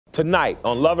Tonight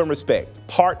on Love and Respect,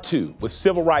 Part 2 with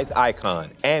civil rights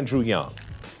icon Andrew Young.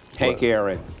 Hank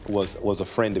Aaron was a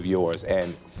friend of yours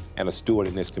and a steward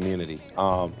in this community.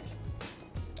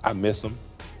 I miss him.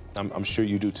 I'm sure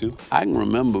you do too. I can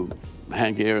remember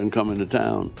Hank Aaron coming to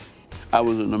town. I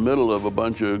was in the middle of a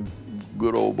bunch of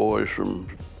good old boys from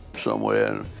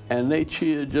somewhere, and they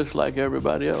cheered just like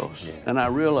everybody else. Yeah. And I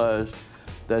realized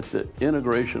that the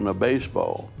integration of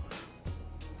baseball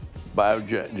by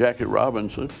Jackie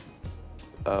Robinson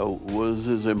was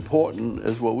as important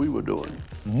as what we were doing.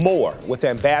 More with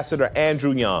Ambassador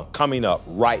Andrew Young coming up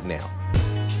right now.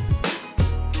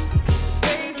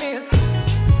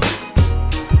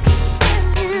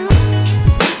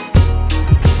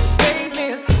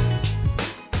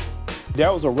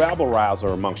 There was a rabble-rouser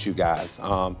amongst you guys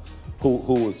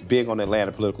who was big on the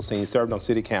Atlanta political scene, served on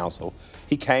city council.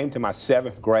 He came to my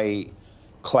 7th grade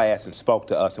class and spoke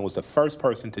to us and was the first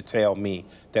person to tell me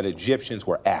that Egyptians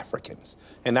were Africans.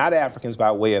 And not Africans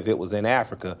by way of it was in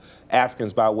Africa,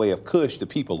 Africans by way of Kush, the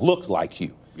people looked like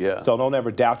you. Yeah. So don't ever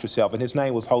doubt yourself. And his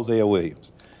name was Hosea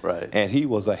Williams. Right. And he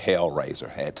was a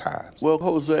hellraiser at times. Well,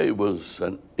 Jose was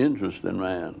an interesting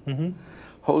man. Mm-hmm.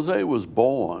 Jose was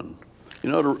born, you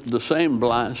know, the same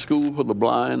school for the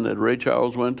blind that Ray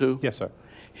Charles went to? Yes, sir.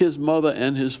 His mother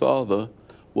and his father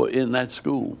were in that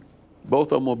school.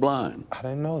 Both of them were blind. I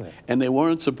didn't know that. And they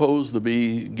weren't supposed to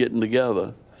be getting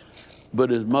together, but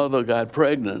his mother got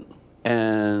pregnant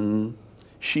and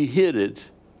she hid it,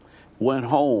 went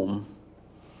home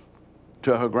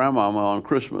to her grandmama on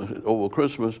Christmas, over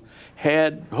Christmas,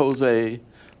 had Jose,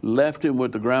 left him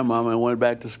with the grandmama and went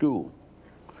back to school.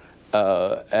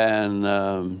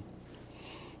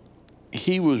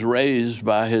 He was raised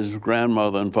by his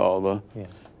grandmother and father. Yeah.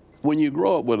 When you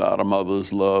grow up without a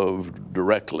mother's love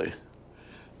directly,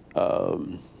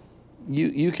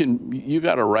 you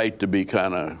got a right to be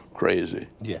kind of crazy.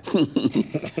 Yeah.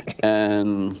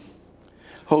 And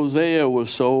Hosea was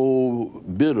so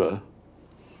bitter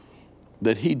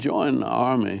that he joined the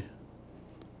army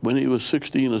when he was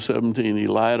 16 or 17. He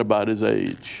lied about his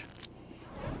age.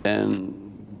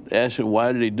 And asked him,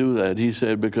 why did he do that? He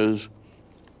said, because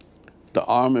the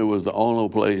army was the only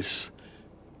place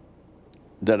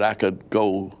that I could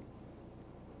go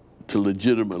to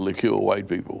legitimately kill white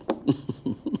people.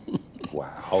 Wow,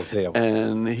 Hosea.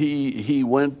 And he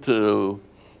went to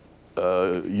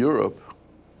Europe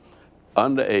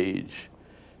underage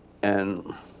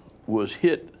and was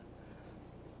hit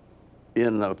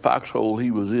in the foxhole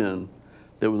he was in.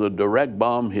 There was a direct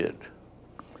bomb hit,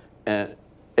 and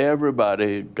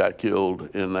everybody got killed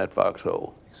in that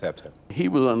foxhole. Except him. He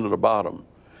was under the bottom.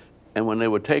 And when they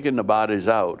were taking the bodies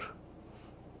out,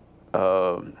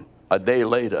 a day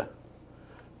later,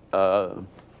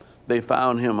 they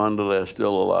found him under there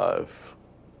still alive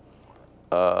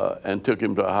and took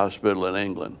him to a hospital in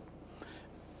England.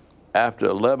 After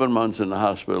 11 months in the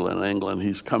hospital in England,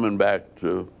 he's coming back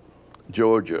to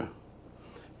Georgia.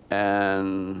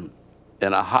 And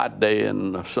in a hot day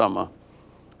in the summer,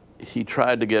 he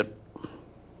tried to get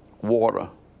water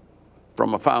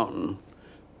from a fountain.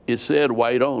 It said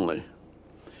white only,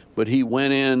 but he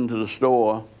went into the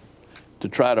store to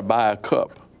try to buy a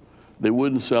cup. They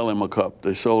wouldn't sell him a cup.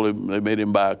 They made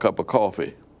him buy a cup of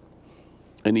coffee.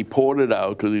 And he poured it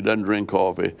out because he doesn't drink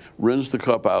coffee, rinsed the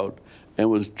cup out, and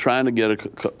was trying to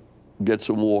get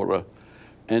some water.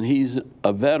 And he's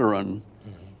a veteran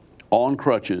on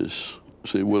crutches,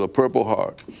 see, with a Purple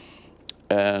Heart.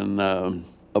 And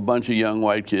a bunch of young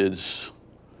white kids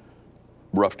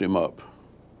roughed him up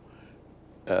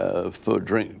for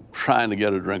trying to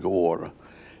get a drink of water.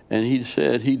 And he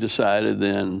said he decided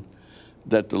then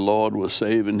that the Lord was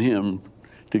saving him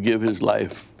to give his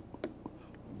life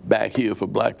back here for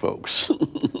black folks.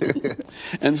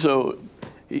 And so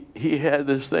he had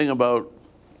this thing about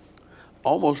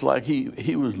almost like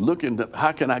he was looking to,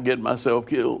 how can I get myself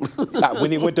killed?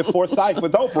 When he went to Forsyth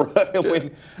with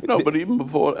Oprah. No, but even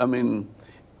before, I mean,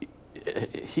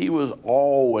 he was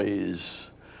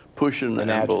always pushing the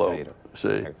envelope. Agitator.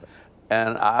 See,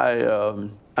 and I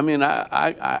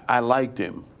liked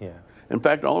him. Yeah. In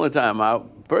fact, the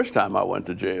first time I went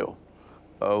to jail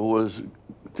was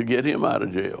to get him out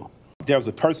of jail. There was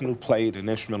a person who played an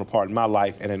instrumental part in my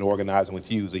life and in organizing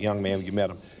with you as a young man when you met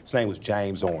him. His name was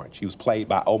James Orange. He was played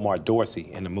by Omar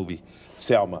Dorsey in the movie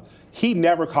Selma. He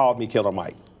never called me Killer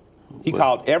Mike. He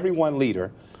called everyone leader,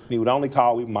 and he would only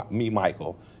call me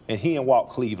Michael. And he and Walt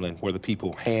Cleveland were the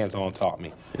people hands-on taught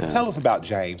me. Yeah. Tell us about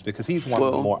James, because he's one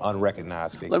of the more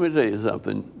unrecognized figures. Let me tell you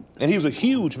something. And he was a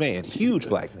huge man, huge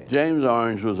black man. James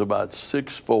Orange was about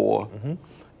 6'4",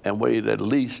 and weighed at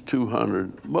least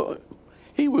 200. Well,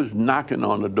 He was knocking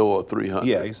on the door of 300.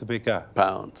 Yeah, he's a big guy.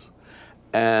 Pounds.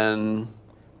 And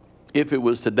if it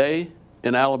was today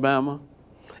in Alabama,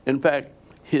 in fact,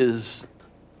 his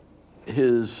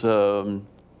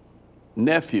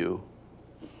nephew,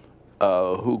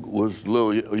 who was a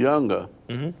little younger,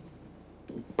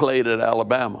 played at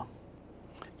Alabama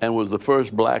and was the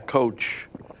first black coach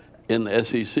in the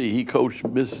SEC. He coached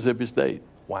Mississippi State.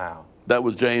 Wow. That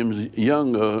was James'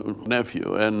 younger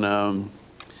nephew. And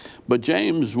but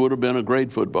James would have been a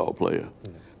great football player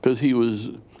because he was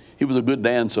a good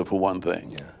dancer, for one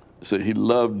thing. Yeah. So he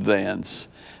loved dance.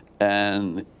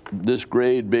 And this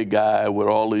great big guy with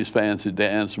all these fancy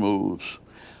dance moves.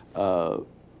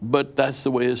 But that's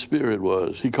the way his spirit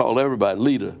was. He called everybody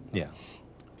leader. Yeah.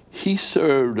 He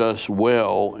served us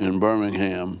well in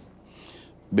Birmingham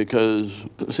because,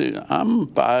 see, I'm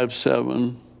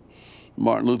 5'7".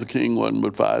 Martin Luther King wasn't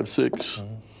but 5'6".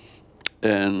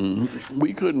 And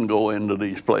we couldn't go into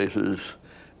these places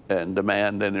and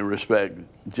demand any respect.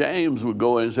 James would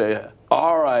go in and say,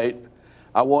 all right,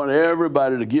 I want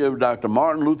everybody to give Dr.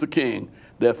 Martin Luther King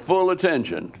their full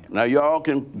attention. Now, y'all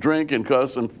can drink and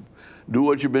cuss and do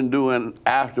what you've been doing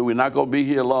after. We're not going to be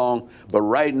here long. But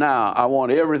right now, I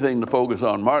want everything to focus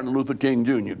on Martin Luther King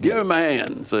Jr. Give him a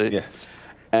hand, see? Yes.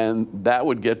 And that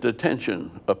would get the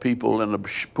attention of people in the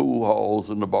pool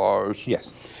halls and the bars.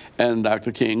 Yes. And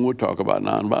Dr. King would talk about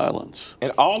nonviolence.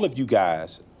 And all of you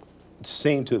guys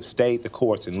seem to have stayed the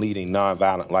course in leading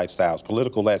nonviolent lifestyles,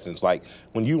 political lessons. Like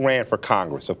when you ran for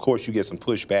Congress, of course you get some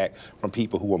pushback from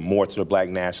people who were more to the black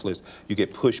nationalists. You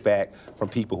get pushback from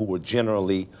people who were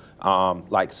generally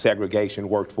like segregation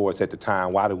worked for us at the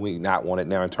time. Why do we not want it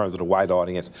now in terms of the white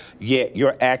audience? Yet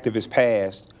your activist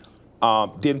past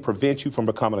didn't prevent you from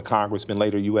becoming a congressman,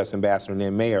 later U.S. ambassador and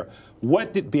then mayor.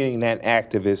 What did being an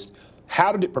activist,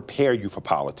 how did it prepare you for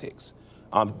politics?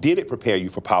 Did it prepare you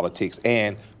for politics?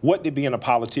 And what did being a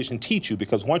politician teach you?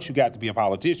 Because once you got to be a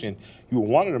politician, you were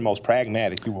one of the most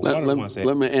pragmatic. You were one of the ones that...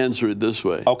 Let me answer it this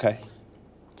way. Okay.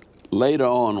 Later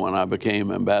on, when I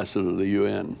became ambassador to the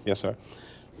UN, yes, sir.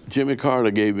 Jimmy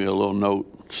Carter gave me a little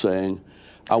note saying,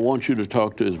 I want you to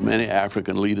talk to as many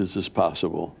African leaders as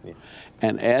possible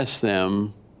and ask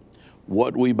them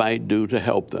what we might do to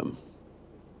help them,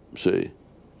 see?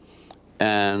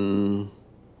 And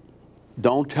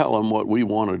don't tell them what we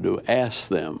want to do, ask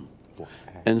them.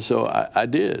 And so I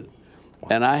did.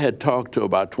 And I had talked to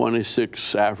about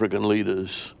 26 African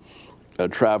leaders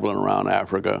traveling around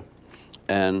Africa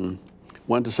and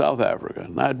went to South Africa.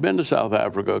 And I'd been to South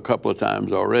Africa a couple of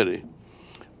times already,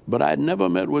 but I'd never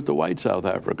met with the white South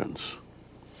Africans,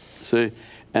 see?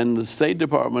 And the State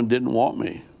Department didn't want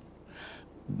me.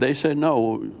 They said,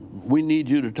 no, we need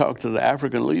you to talk to the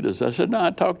African leaders. I said, no,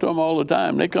 I talk to them all the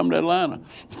time. They come to Atlanta.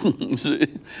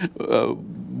 See,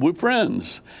 we're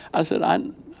friends. I said,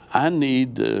 I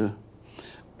need,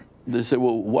 they said,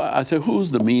 well, why? I said,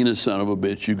 who's the meanest son of a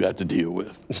bitch you got to deal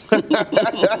with?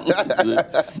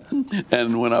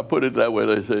 And when I put it that way,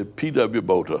 they said, P.W.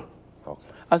 Botha.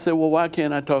 Okay. I said, well, why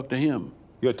can't I talk to him?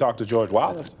 You had talked to George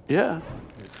Wallace? Yeah.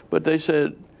 But they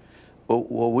said,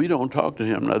 well, we don't talk to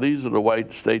him. Now, these are the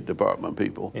white State Department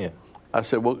people. Yeah. I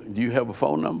said, well, do you have a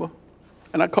phone number?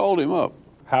 And I called him up.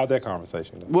 How'd that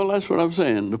conversation go? Well, that's what I'm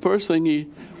saying. The first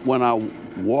thing when I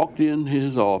walked in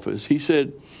his office, he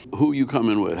said, who you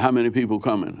coming with? How many people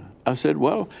coming? I said,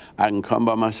 well, I can come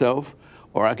by myself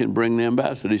or I can bring the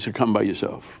ambassador. He said, come by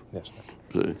yourself. Yes,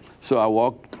 sir. So I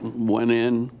went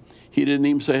in. He didn't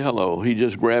even say hello. He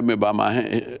just grabbed me by my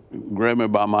hand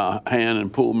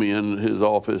and pulled me in his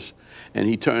office, and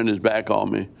he turned his back on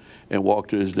me and walked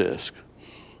to his desk.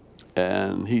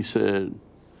 And he said,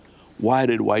 why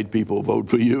did white people vote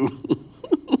for you?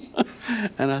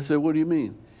 And I said, what do you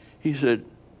mean? He said,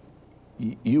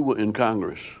 you were in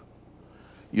Congress.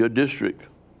 Your district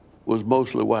was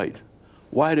mostly white.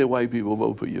 Why did white people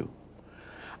vote for you?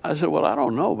 I said, well, I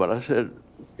don't know, but I said,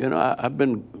 you know, I've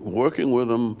been working with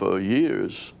them for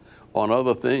years on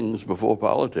other things before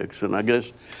politics, and I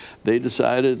guess they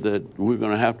decided that we're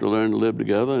going to have to learn to live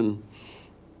together, and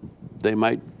they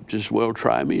might just well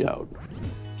try me out.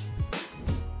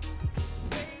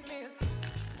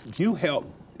 You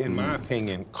helped, in my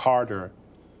opinion, Carter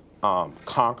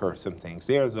conquer some things.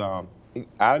 There's,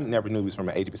 I never knew he was from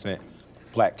an 80%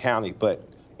 black county, but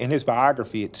in his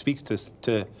biography, it speaks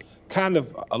to kind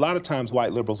of, a lot of times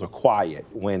white liberals are quiet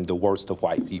when the worst of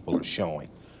white people are showing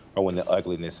or when the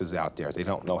ugliness is out there. They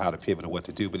don't know how to pivot or what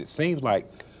to do. But it seems like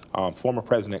former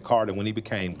President Carter, when he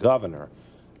became governor,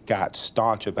 got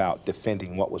staunch about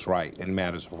defending what was right in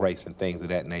matters of race and things of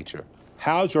that nature.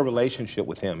 How's your relationship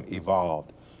with him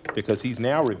evolved? Because he's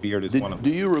now revered as one of... Do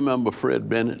you remember Fred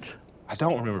Bennett? I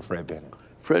don't remember Fred Bennett.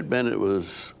 Fred Bennett,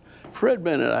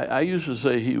 I used to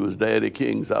say he was Daddy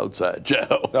King's outside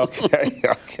child. Okay,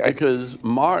 okay. Because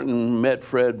Martin met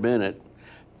Fred Bennett,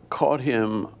 caught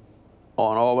him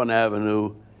on Auburn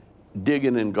Avenue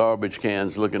digging in garbage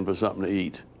cans looking for something to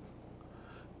eat.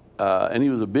 And he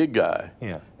was a big guy.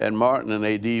 Yeah. And Martin and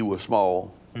AD were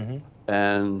small.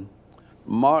 And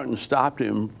Martin stopped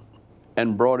him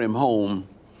and brought him home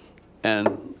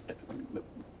and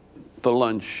for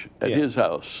lunch at his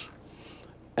house.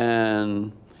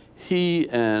 And he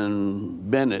and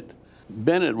Bennett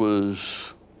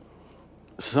was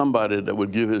somebody that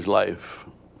would give his life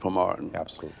for Martin.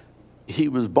 Absolutely. He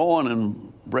was born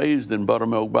and raised in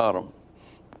Buttermilk Bottom.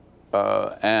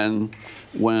 And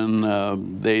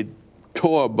when they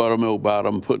tore Buttermilk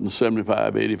Bottom, putting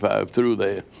 75, 85 through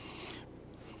there,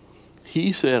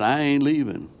 he said, I ain't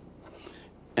leaving.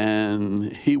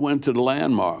 And he went to the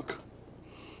Landmark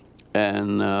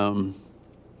and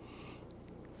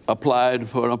applied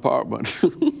for an apartment.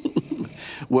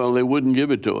 Well, they wouldn't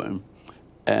give it to him.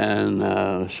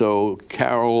 And so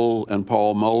Carol and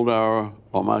Paul Moldauer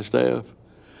on my staff,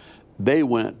 they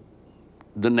went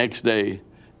the next day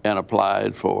and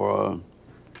applied for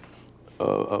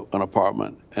an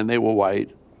apartment. And they were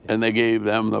white, and they gave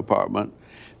them the apartment.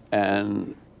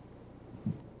 And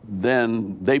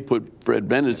then they put Fred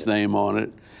Bennett's name on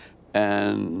it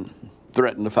and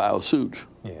threatened to file suit.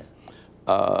 Yeah.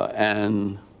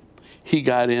 And he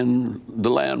got in the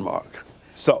Landmark.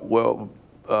 So, well,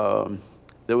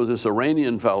 there was this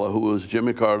Iranian fellow who was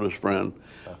Jimmy Carter's friend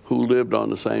who lived on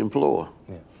the same floor.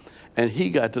 Yeah. And he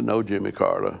got to know Jimmy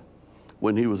Carter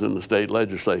when he was in the state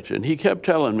legislature. And he kept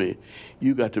telling me,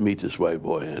 you got to meet this white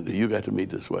boy, Andy. You got to meet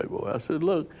this white boy. I said,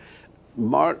 look,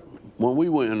 Mark, when we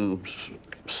were in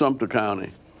Sumter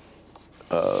County,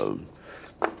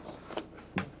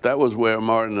 that was where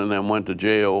Martin and them went to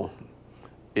jail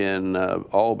in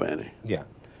Albany. Yeah.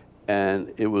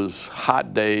 And it was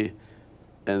hot day,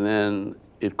 and then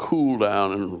it cooled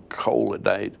down and cold at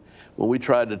night. When we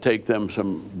tried to take them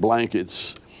some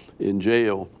blankets in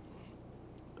jail,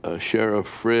 Sheriff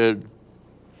Fred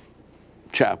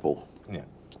Chappell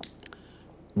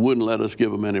wouldn't let us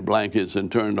give them any blankets and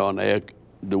turned on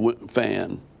the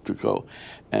fan to go.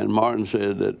 And Martin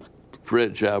said that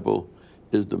Fred Chappell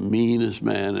is the meanest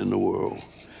man in the world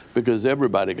because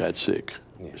everybody got sick.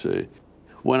 Yeah. See,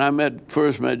 when I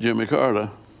first met Jimmy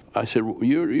Carter, I said,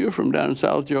 you're from down in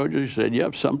South Georgia? He said,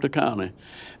 yep, Sumter County.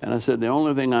 And I said, the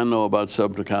only thing I know about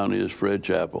Sumter County is Fred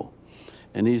Chappell.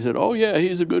 And he said, oh, yeah,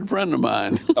 he's a good friend of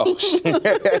mine. Oh, shit.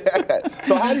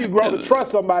 So how do you grow to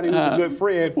trust somebody who's a good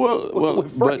friend? Well,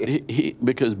 but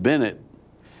because Bennett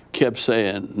kept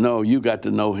saying, no, you got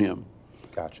to know him.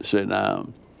 Gotcha. Said,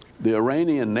 the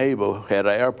Iranian neighbor had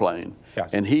an airplane,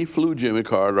 gotcha, and he flew Jimmy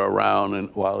Carter around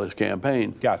while his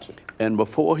campaign. Gotcha. And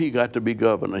before he got to be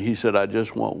governor, he said, I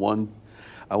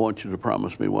want you to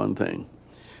promise me one thing,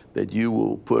 that you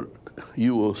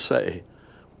will say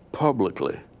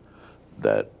publicly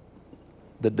that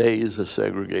the days of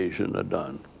segregation are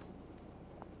done.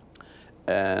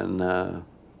 And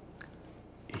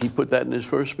he put that in his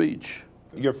first speech.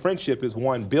 Your friendship is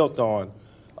one built on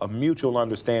a mutual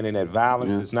understanding that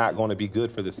violence is not going to be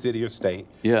good for the city or state.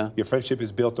 Yeah. Your friendship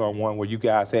is built on one where you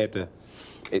guys had to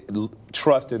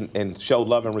trust and show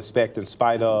love and respect in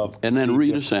spite of. And then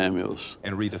Rita Samuels.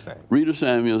 And Rita Samuels. Rita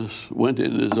Samuels went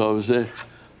into his office and said,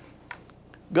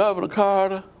 Governor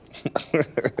Carter,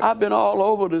 I've been all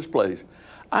over this place.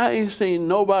 I ain't seen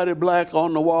nobody black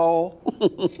on the wall.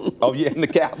 Oh, yeah, in the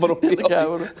Capitol. In the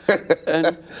Capitol.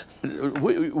 And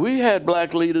we had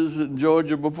black leaders in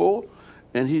Georgia before.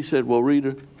 And he said, well,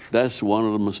 Rita, that's one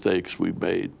of the mistakes we've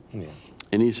made. Yeah.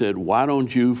 And he said, why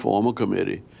don't you form a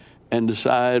committee and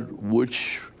decide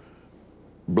which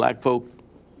black folk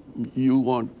you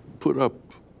want put up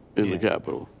in the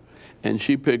Capitol? And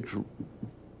she picked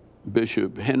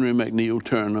Bishop Henry McNeil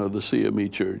Turner of the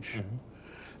CME Church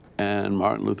and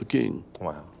Martin Luther King.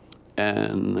 Wow.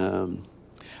 And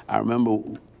I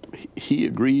remember he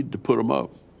agreed to put them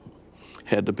up,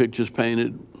 had the pictures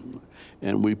painted,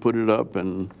 and we put it up,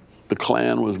 and the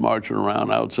Klan was marching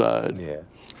around outside. Yeah.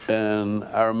 And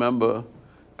I remember,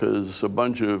 because a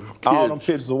bunch of kids... All them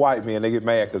pictures of white men, they get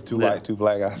mad because two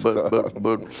black guys.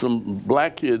 But some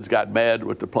black kids got mad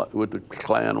with the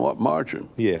Klan marching.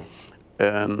 Yeah.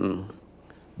 And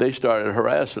they started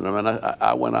harassing them, and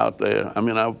I went out there. I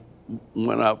mean, I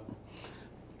went up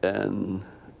and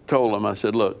told them, I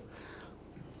said, look,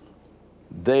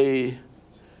 they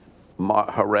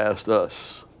harassed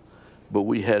us, but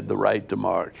we had the right to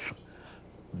march.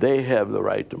 They have the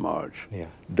right to march. Yeah.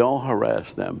 Don't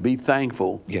harass them. Be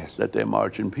thankful that they're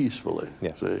marching peacefully.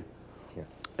 Yeah. See? Yeah.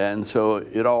 And so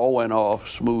it all went off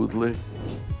smoothly.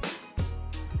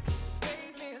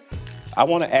 I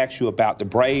want to ask you about the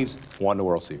Braves won the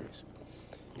World Series.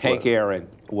 Hank Aaron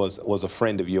was a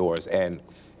friend of yours and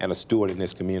a steward in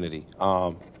this community.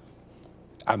 I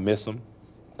miss him.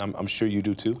 I'm sure you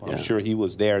do too. Yeah. I'm sure he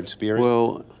was there in spirit.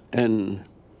 Well, and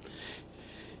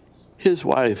his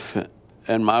wife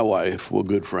and my wife were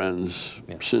good friends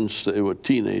since they were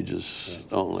teenagers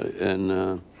only,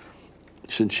 and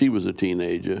since she was a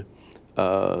teenager.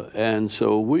 And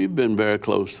so we've been very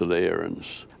close to the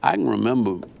Aarons. I can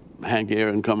remember Hank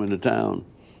Aaron coming to town.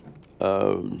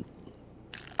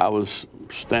 I was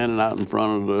standing out in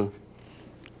front of the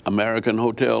American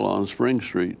Hotel on Spring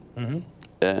Street,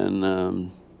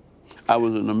 and I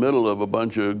was in the middle of a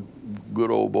bunch of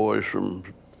good old boys from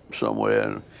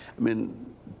somewhere. I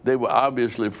mean, they were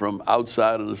obviously from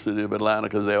outside of the city of Atlanta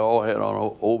because they all had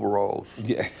on overalls.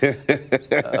 Yeah.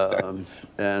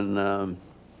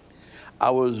 I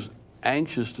was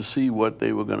anxious to see what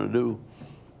they were going to do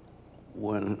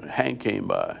when Hank came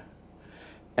by.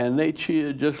 And they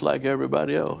cheered just like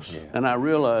everybody else. Yeah. And I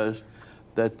realized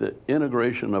that the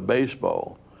integration of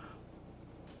baseball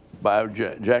by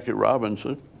Jackie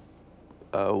Robinson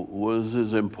was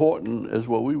as important as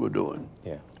what we were doing.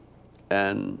 Yeah.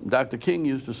 And Dr. King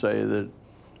used to say that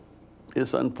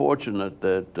it's unfortunate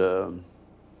that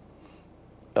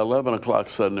 11 o'clock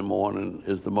Sunday morning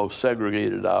is the most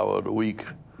segregated hour of the week.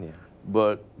 Yeah.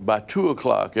 But by 2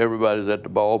 o'clock, everybody's at the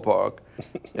ballpark,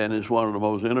 and it's one of the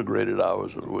most integrated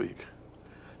hours of the week.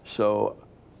 So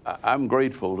I'm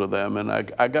grateful to them, and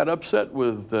I got upset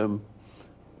with them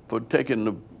for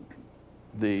taking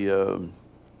the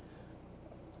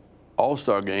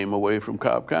All-Star game away from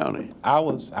Cobb County. I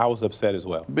was upset as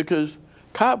well. Because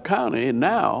Cobb County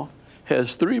now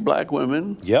has 3 black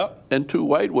women and 2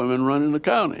 white women running the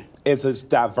county. It's a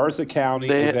diverse county.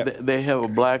 They have a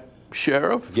black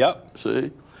sheriff.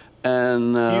 See?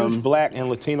 And huge black and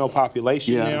Latino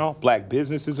population now. Black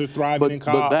businesses are thriving in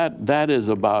Cobb. But that is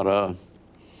about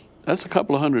that's a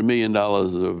couple of $100 million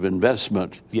of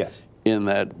investment in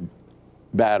that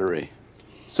battery.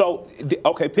 So,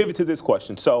 okay, pivot to this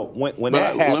question. So when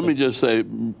that happened, let me just say,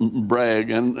 brag,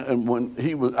 and when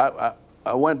he was,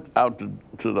 I went out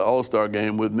to the All-Star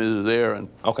game with Mrs. Aaron.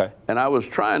 Okay. And I was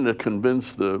trying to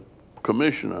convince the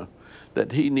commissioner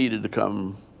that he needed to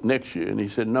come next year, and he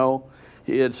said no.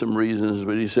 He had some reasons,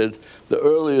 but he said the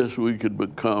earliest we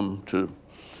could come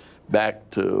back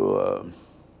to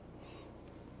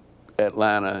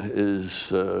Atlanta is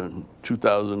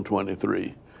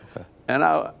 2023. Okay. And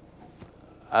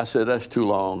I said, that's too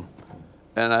long.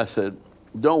 And I said,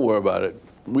 don't worry about it.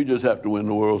 We just have to win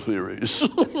the World Series.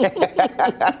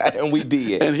 And we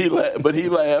did. And he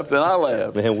laughed and I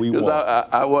laughed. And we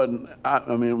won.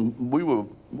 I mean, we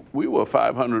were a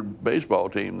 500 baseball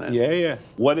team then. Yeah.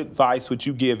 What advice would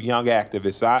you give young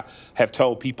activists? I have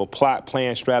told people plot,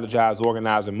 plan, strategize,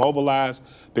 organize, and mobilize,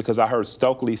 because I heard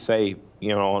Stokely say,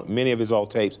 on many of his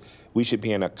old tapes, we should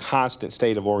be in a constant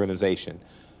state of organization.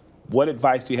 What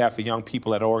advice do you have for young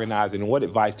people that are organizing, and what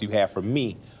advice do you have for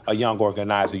me, a young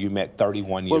organizer you met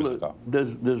 31 years ago?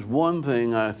 There's one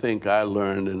thing I think I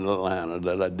learned in Atlanta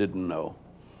that I didn't know,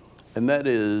 and that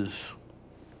is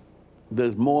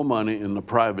there's more money in the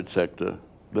private sector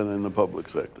than in the public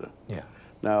sector. Yeah.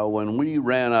 Now, when we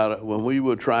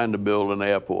were trying to build an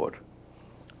airport,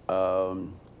 there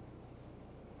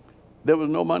was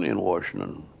no money in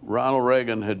Washington. Ronald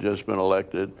Reagan had just been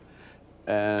elected,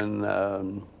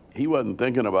 and he wasn't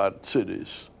thinking about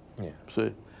cities. Yeah.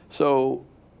 See? So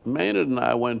Maynard and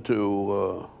I went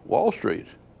to Wall Street,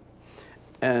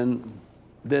 and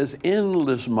there's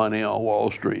endless money on Wall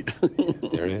Street.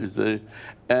 There it is. See?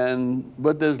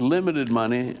 But there's limited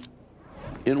money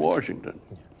in Washington.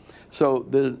 Yeah. So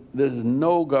there's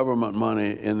no government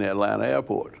money in the Atlanta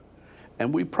airport.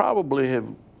 And it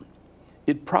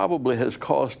probably has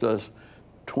cost us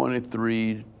 $20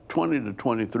 to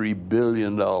 $23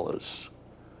 billion.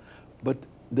 But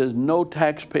there's no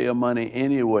taxpayer money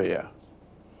anywhere.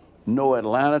 No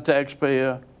Atlanta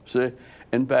taxpayer. See?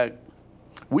 In fact,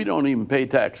 we don't even pay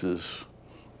taxes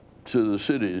to the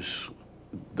cities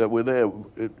that we're there.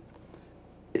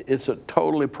 It's a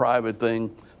totally private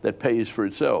thing that pays for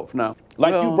itself. Now,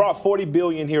 you brought $40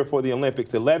 billion here for the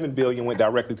Olympics. $11 billion went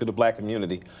directly to the black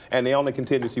community, and the only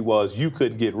contingency was you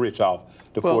couldn't get rich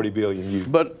off the $40 billion you.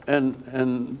 But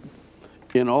and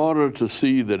in order to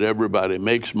see that everybody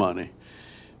makes money,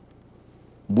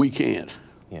 we can't.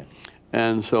 Yeah.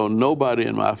 And so nobody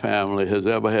in my family has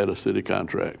ever had a city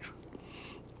contract,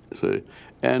 see,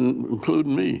 and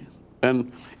including me.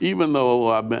 And even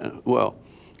though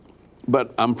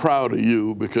but I'm proud of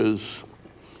you because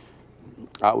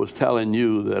I was telling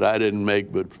you that I didn't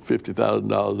make but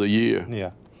 $50,000 a year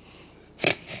Yeah.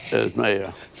 as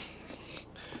mayor.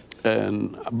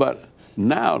 But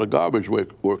now the garbage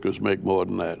workers make more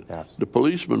than that. Yes. The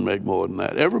policemen make more than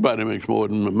that. Everybody makes more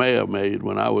than the mayor made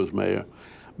when I was mayor.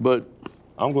 But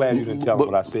I'm glad you didn't tell them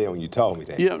what I said when you told me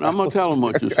that. yeah, I'm gonna tell them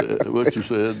what you said. What you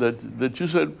said, that you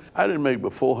said I didn't make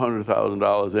but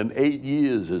 $400,000 in 8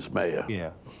 years as mayor.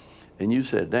 Yeah. And you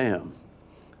said, damn,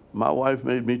 my wife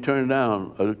made me turn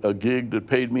down a gig that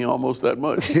paid me almost that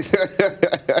much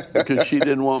because she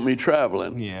didn't want me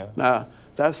traveling. Yeah. Now,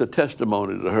 that's a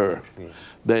testimony to her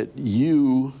that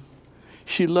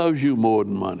she loves you more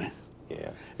than money. Yeah.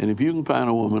 And if you can find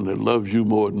a woman that loves you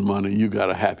more than money, you got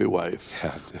a happy wife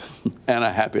and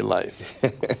a happy life.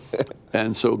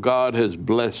 And so God has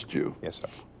blessed you. Yes, sir.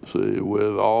 See,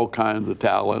 with all kinds of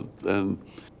talent,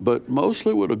 but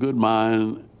mostly with a good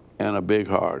mind and a big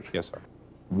heart. Yes, sir.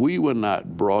 We were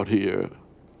not brought here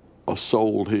or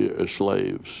sold here as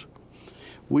slaves.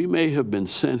 We may have been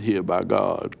sent here by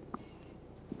God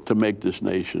to make this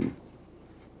nation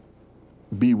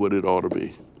be what it ought to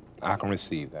be. I can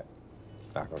receive that.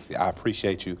 I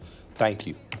appreciate you. Thank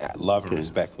you. I love and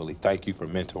respectfully. Thank you for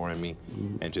mentoring me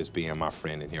and just being my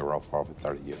friend and hero for over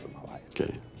 30 years of my life.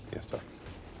 Okay. Yes, sir.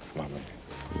 My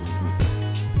man.